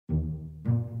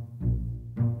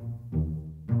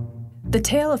The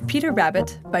Tale of Peter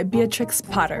Rabbit by Beatrix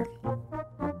Potter.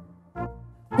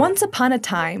 Once upon a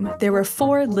time, there were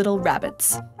 4 little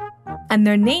rabbits, and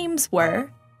their names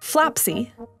were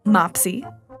Flopsy, Mopsy,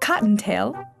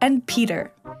 Cottontail, and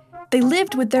Peter. They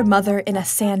lived with their mother in a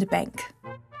sandbank,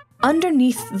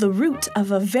 underneath the root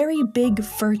of a very big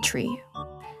fir tree.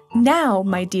 "Now,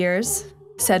 my dears,"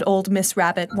 said old Miss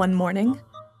Rabbit one morning,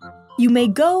 "you may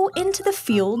go into the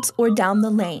fields or down the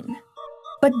lane.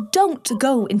 But don't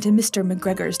go into Mr.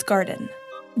 McGregor's garden.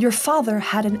 Your father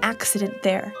had an accident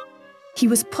there. He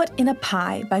was put in a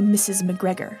pie by Mrs.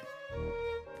 McGregor.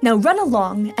 Now run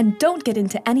along and don't get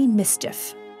into any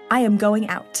mischief. I am going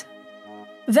out."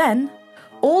 Then,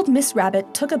 old Miss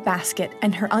Rabbit took a basket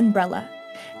and her umbrella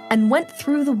and went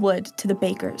through the wood to the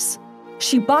baker's.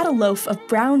 She bought a loaf of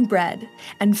brown bread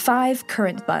and 5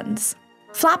 currant buns.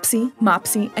 Flopsy,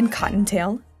 Mopsy, and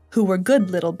Cottontail, who were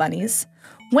good little bunnies,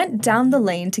 went down the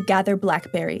lane to gather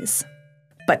blackberries.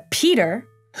 But Peter,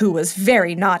 who was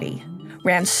very naughty,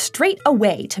 ran straight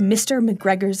away to Mr.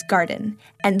 McGregor's garden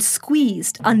and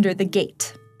squeezed under the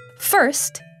gate.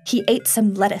 First, he ate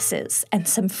some lettuces and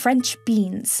some French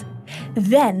beans.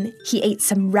 Then he ate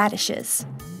some radishes.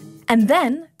 And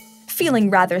then, feeling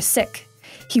rather sick,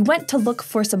 he went to look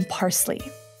for some parsley.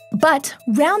 But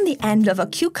round the end of a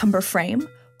cucumber frame,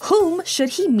 whom should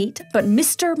he meet but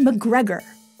Mr. McGregor?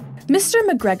 Mr.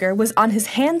 McGregor was on his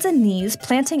hands and knees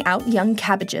planting out young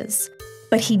cabbages,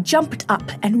 but he jumped up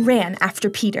and ran after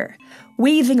Peter,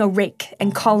 waving a rake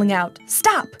and calling out,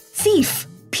 "Stop, thief!"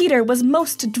 Peter was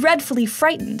most dreadfully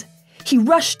frightened. He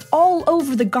rushed all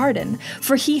over the garden,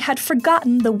 for he had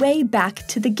forgotten the way back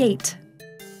to the gate.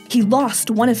 He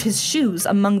lost one of his shoes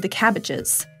among the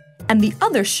cabbages, and the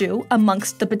other shoe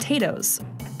amongst the potatoes.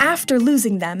 After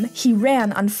losing them, he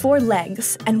ran on 4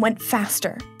 legs and went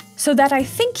faster, so that I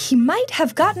think he might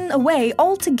have gotten away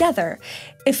altogether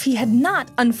if he had not,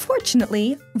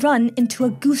 unfortunately, run into a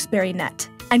gooseberry net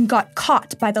and got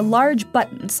caught by the large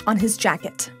buttons on his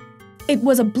jacket. It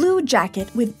was a blue jacket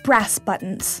with brass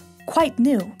buttons, quite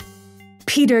new.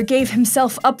 Peter gave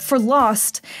himself up for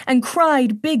lost and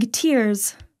cried big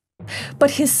tears.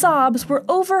 But his sobs were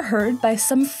overheard by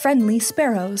some friendly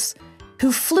sparrows,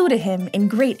 who flew to him in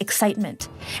great excitement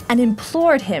and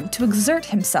implored him to exert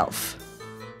himself.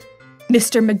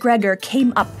 Mr. McGregor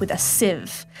came up with a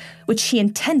sieve, which he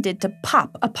intended to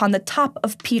pop upon the top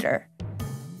of Peter.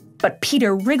 But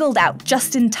Peter wriggled out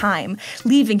just in time,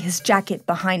 leaving his jacket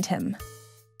behind him,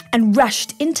 and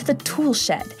rushed into the tool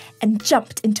shed and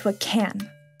jumped into a can.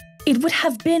 It would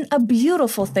have been a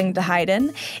beautiful thing to hide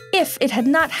in if it had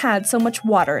not had so much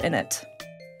water in it.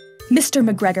 Mr.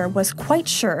 McGregor was quite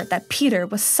sure that Peter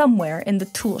was somewhere in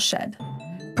the tool shed,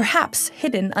 perhaps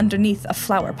hidden underneath a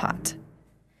flower pot.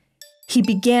 He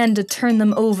began to turn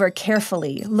them over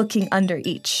carefully, looking under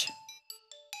each.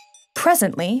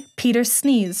 Presently, Peter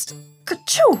sneezed.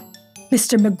 Kerchoo!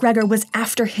 Mr. McGregor was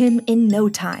after him in no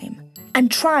time,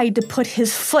 and tried to put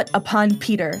his foot upon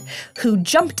Peter, who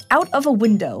jumped out of a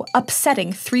window,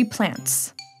 upsetting 3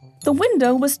 plants. The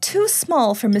window was too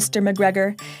small for Mr.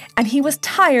 McGregor, and he was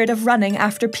tired of running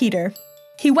after Peter.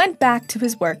 He went back to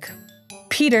his work.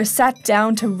 Peter sat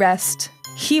down to rest.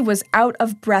 He was out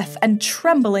of breath and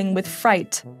trembling with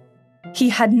fright. He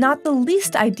had not the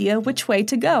least idea which way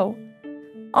to go.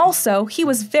 Also, he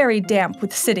was very damp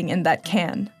with sitting in that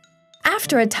can.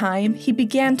 After a time, he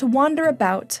began to wander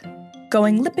about,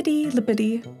 going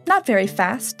lippity-lippity, not very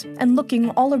fast, and looking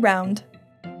all around.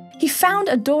 He found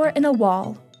a door in a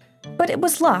wall, but it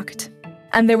was locked,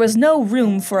 and there was no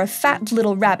room for a fat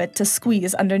little rabbit to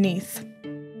squeeze underneath.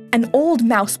 An old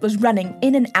mouse was running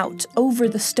in and out over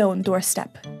the stone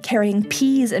doorstep, carrying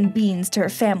peas and beans to her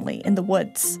family in the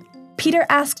woods. Peter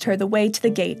asked her the way to the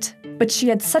gate, but she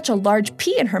had such a large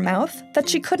pea in her mouth that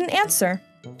she couldn't answer.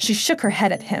 She shook her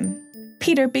head at him.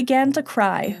 Peter began to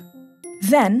cry.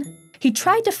 Then, he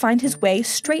tried to find his way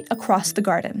straight across the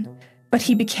garden, but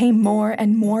he became more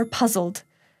and more puzzled.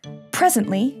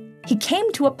 Presently, he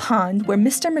came to a pond where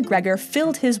Mr. McGregor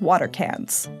filled his water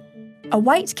cans. A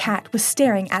white cat was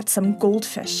staring at some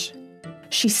goldfish.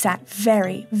 She sat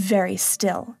very, very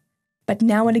still, but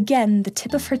now and again the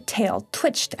tip of her tail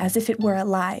twitched as if it were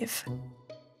alive.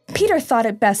 Peter thought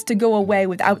it best to go away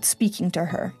without speaking to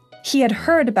her. He had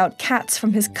heard about cats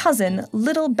from his cousin,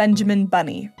 little Benjamin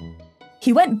Bunny.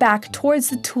 He went back towards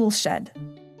the tool shed,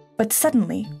 but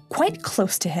suddenly, quite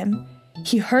close to him,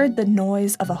 he heard the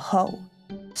noise of a hoe.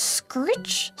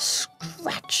 Scritch,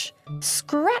 scratch,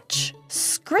 scratch,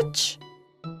 scritch.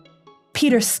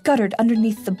 Peter scuttered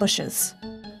underneath the bushes,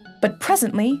 but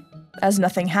presently, as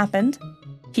nothing happened,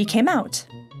 he came out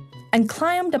and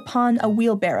climbed upon a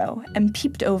wheelbarrow and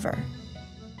peeped over.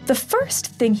 The first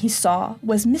thing he saw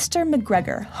was Mr.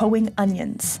 McGregor hoeing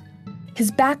onions.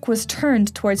 His back was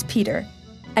turned towards Peter,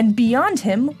 and beyond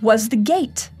him was the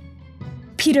gate.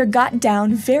 Peter got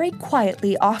down very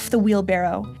quietly off the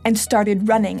wheelbarrow and started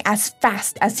running as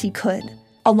fast as he could,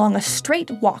 along a straight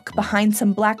walk behind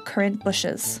some blackcurrant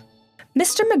bushes.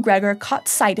 Mr. McGregor caught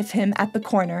sight of him at the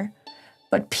corner,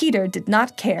 but Peter did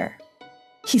not care.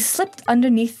 He slipped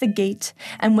underneath the gate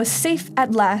and was safe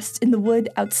at last in the wood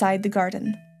outside the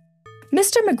garden.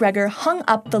 Mr. McGregor hung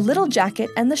up the little jacket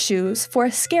and the shoes for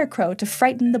a scarecrow to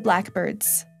frighten the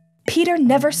blackbirds. Peter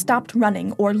never stopped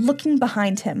running or looking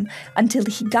behind him until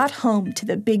he got home to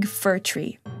the big fir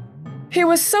tree. He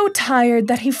was so tired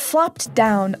that he flopped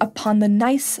down upon the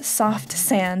nice, soft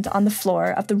sand on the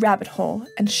floor of the rabbit hole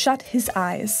and shut his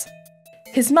eyes.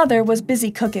 His mother was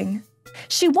busy cooking.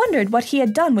 She wondered what he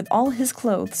had done with all his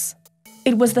clothes.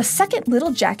 It was the second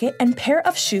little jacket and pair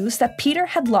of shoes that Peter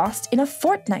had lost in a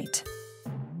fortnight.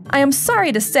 I am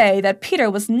sorry to say that Peter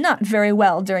was not very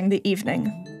well during the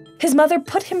evening. His mother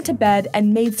put him to bed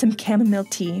and made some chamomile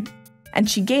tea, and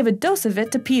she gave a dose of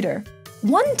it to Peter,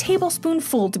 1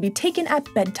 tablespoonful to be taken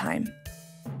at bedtime.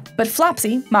 But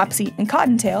Flopsy, Mopsy, and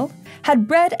Cottontail had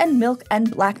bread and milk and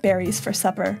blackberries for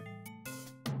supper.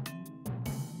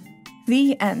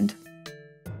 The end.